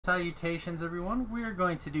Salutations everyone, we're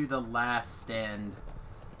going to do the last stand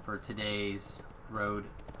for today's road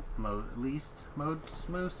least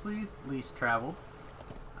traveled.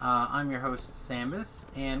 I'm your host Samius,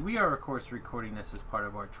 and we are of course recording this as part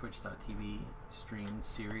of our twitch.tv stream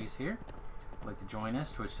series here. If you'd like to join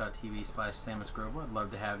us, twitch.tv/SamiusGrobel. I'd love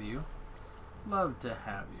to have you.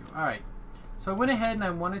 Alright, so I went ahead and I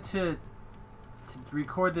wanted to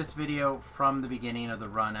record this video from the beginning of the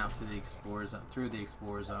run out to the Explorer Zone, through the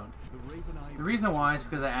Explorer Zone. The reason why is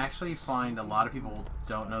because I actually find a lot of people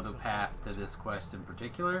don't know the path to this quest in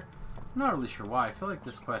particular. I'm not really sure why. I feel like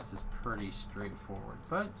this quest is pretty straightforward,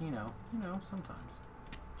 but you know, sometimes.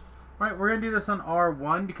 Alright, we're going to do this on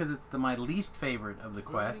R1 because it's my least favorite of the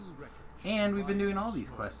quests, and we've been doing all these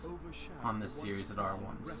quests on this series at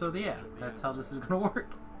R1. So yeah, that's how this is going to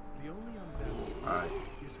work. Alright,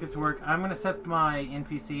 let's get to work. I'm going to set my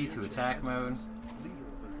NPC to attack mode.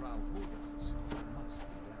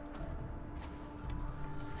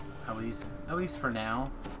 At least for now.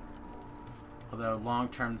 Although long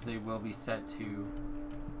term they will be set to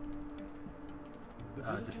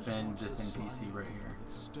defend this NPC right here.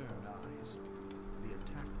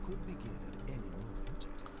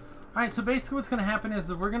 Alright, so basically what's going to happen is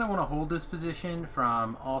that we're going to want to hold this position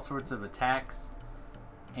from all sorts of attacks.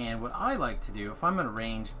 And what I like to do, if I'm in a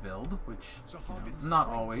ranged build, which, you know, not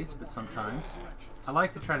always, but sometimes, I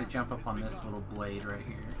like to try to jump up on this little blade right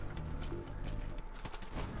here.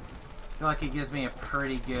 I feel like it gives me a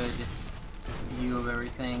pretty good view of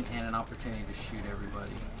everything and an opportunity to shoot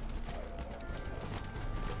everybody.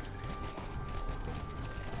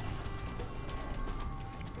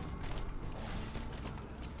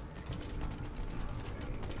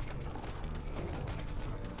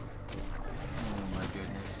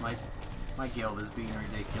 My guild is being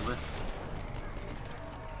ridiculous.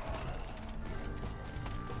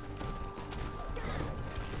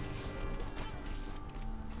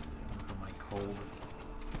 Let's put my cold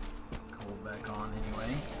back on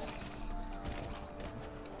anyway.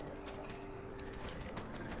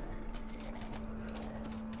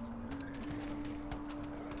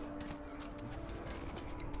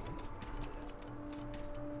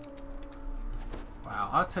 Wow,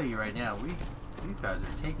 I'll tell you right now, these guys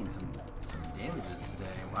are taking some damages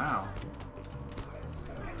today. Wow.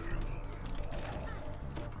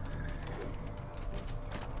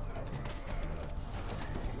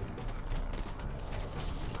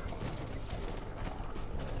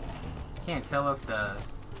 Can't tell if the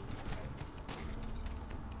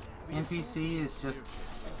NPC is just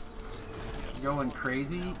going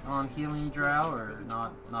crazy on healing drow or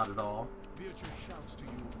not at all. Shouts to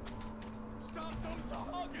you. Stop those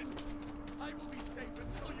Sahagin! I will be safe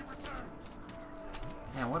until you return.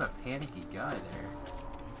 Man, what a panicky guy there.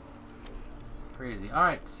 Crazy.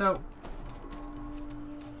 Alright, so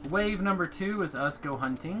wave number 2 is us go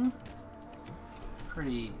hunting.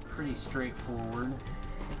 Pretty straightforward.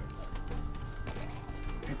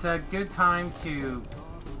 It's a good time to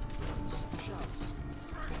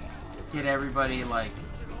get everybody like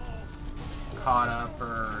caught up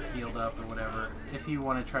or healed up or whatever if you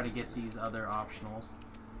want to try to get these other optionals.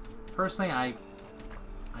 Personally, I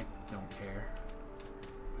don't care.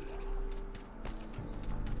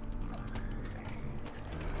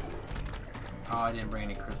 Oh, I didn't bring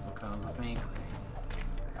any crystal cones with me.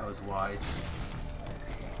 That was wise.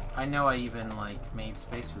 I know I even like made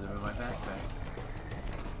space for them in my backpack.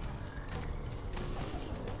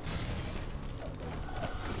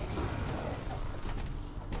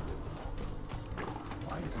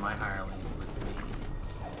 Why is my hireling with me?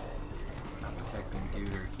 Not protecting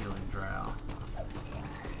dude or healing drow.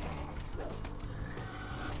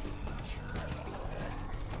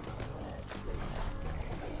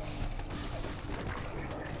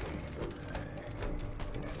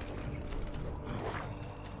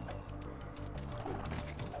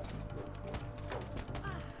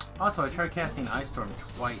 Also, I tried casting Ice Storm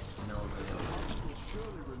twice to no avail. Will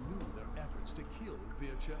surely renew their efforts to kill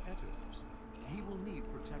Vircha Etos. He will need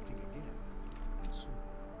protecting again, and soon.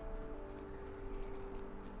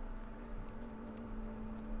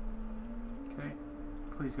 Okay,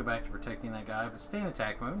 please go back to protecting that guy, but stay in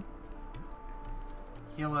attack mode.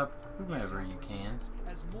 Heal up whomever you can.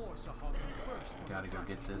 As more Sahagin burst. You gotta go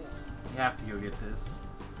get this. You have to go get this.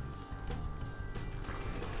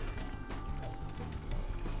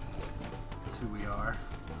 That's who we are.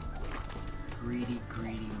 Greedy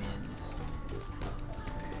mins.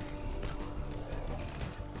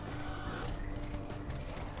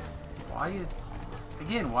 Why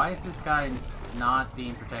is this guy not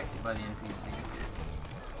being protected by the NPC?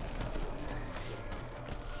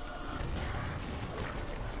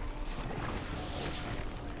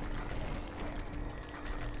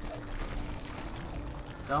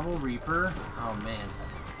 Double Reaper. Oh man.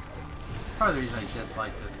 Part of the reason I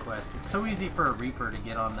dislike this quest. It's so easy for a Reaper to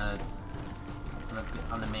get on the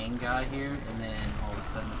main guy here, and then all of a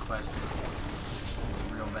sudden the quest just is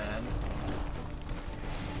real bad.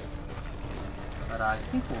 But I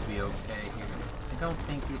think we'll be okay here. I don't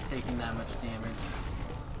think he's taking that much damage.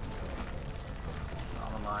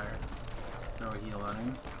 I'm a liar. Let's throw a heal on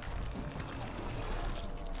him.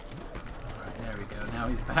 Alright, there we go. Now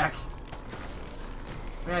he's back.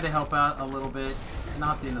 We had to help out a little bit.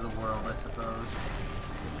 Not the end of the world, I suppose.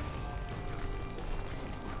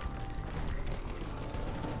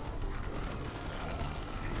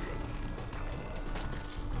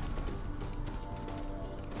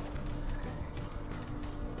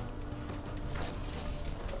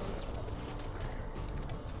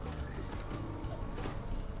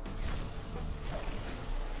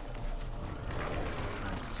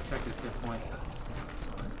 Check his hit points. That's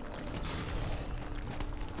fine.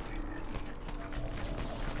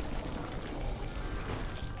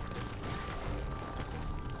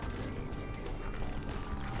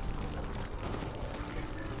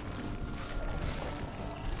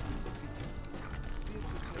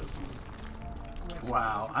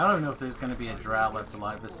 Wow, I don't even know if there's going to be a drow left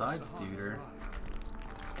alive besides Duder.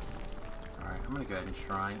 Alright, I'm going to go ahead and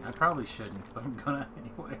shrine. I probably shouldn't, but I'm going to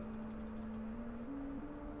anyway.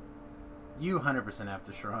 You 100% have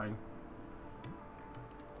to shrine.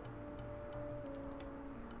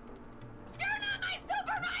 You're not my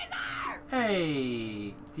supervisor!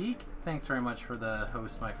 Hey, Deke. Thanks very much for the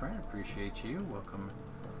host, my friend. Appreciate you. Welcome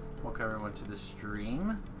everyone to the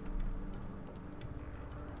stream.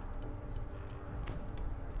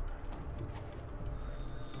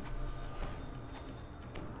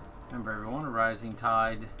 Remember everyone, a rising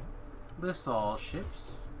tide lifts all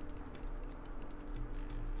ships.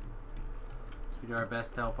 So we do our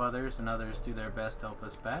best to help others, and others do their best to help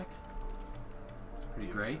us back. It's pretty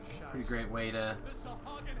great. Pretty great way to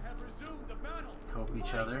help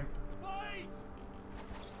each other.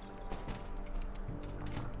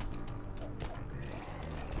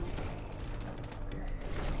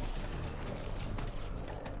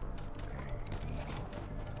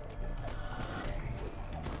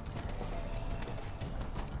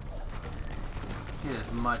 Get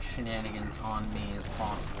as much shenanigans on me as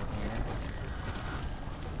possible here.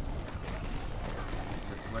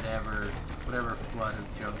 Just whatever flood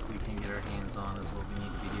of junk we can get our hands on is what we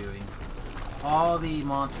need to be doing. All the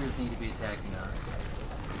monsters need to be attacking us.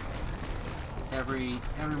 Every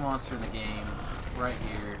monster in the game, right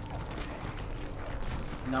here.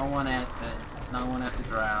 No one at the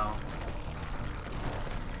drow.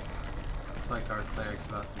 Looks like our cleric's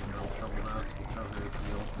about to be in real trouble though, so we'll throw her a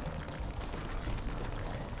heal.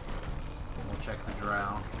 We'll check the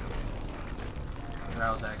drow.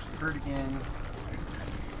 Drow's actually hurt again.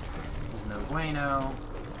 There's no bueno.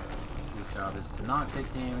 His job is to not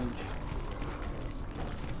take damage.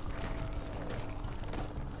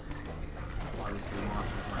 Obviously the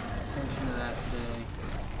monsters might pay attention to that today.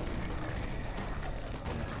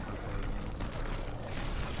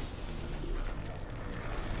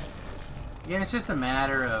 Again, it's just a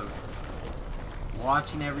matter of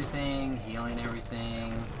watching everything, healing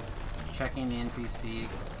everything, checking the NPC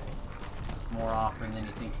more often than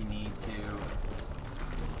you think you need to.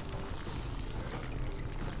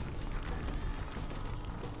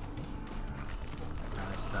 That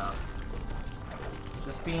kind of stuff.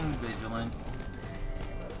 Just being vigilant.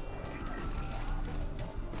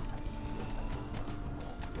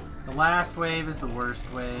 The last wave is the worst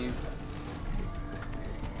wave.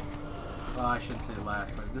 Well, I shouldn't say the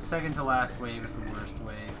last wave. The second to last wave is the worst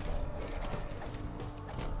wave.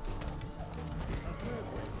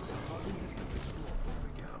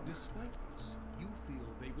 Despite this, you feel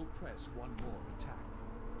they will press one more attack.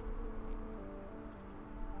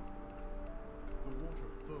 The water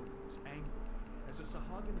foams angrily as a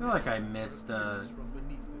Sahagin I feel like I missed from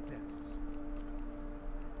beneath the depths.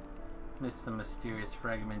 Missed some mysterious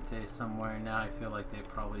fragmente somewhere. Now I feel like they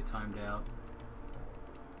probably timed out.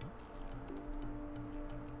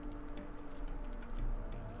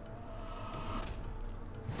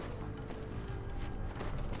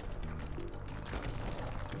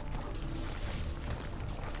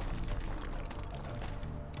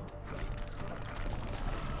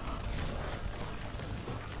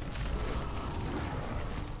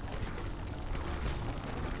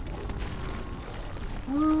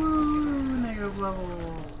 Woo! Negative level.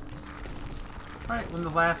 Alright, when the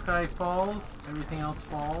last guy falls, everything else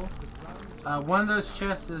falls. One of those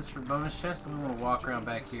chests is for bonus chests. I'm going to walk around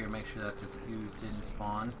back here and make sure that this ooze didn't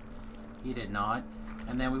spawn. He did not.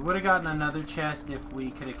 And then we would have gotten another chest if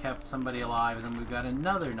we could have kept somebody alive. And then we got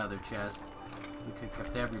another chest. We could have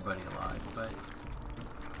kept everybody alive. But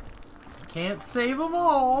can't save them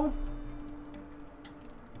all.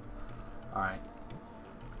 Alright.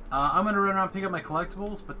 I'm going to run around and pick up my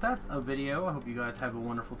collectibles. But that's a video. I hope you guys have a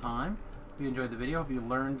wonderful time. Hope you enjoyed the video. Hope you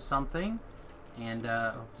learned something. And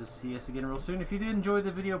hope to see us again real soon. If you did enjoy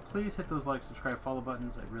the video, please hit those like, subscribe, follow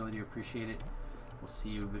buttons. I really do appreciate it. We'll see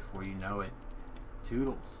you before you know it.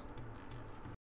 Toodles.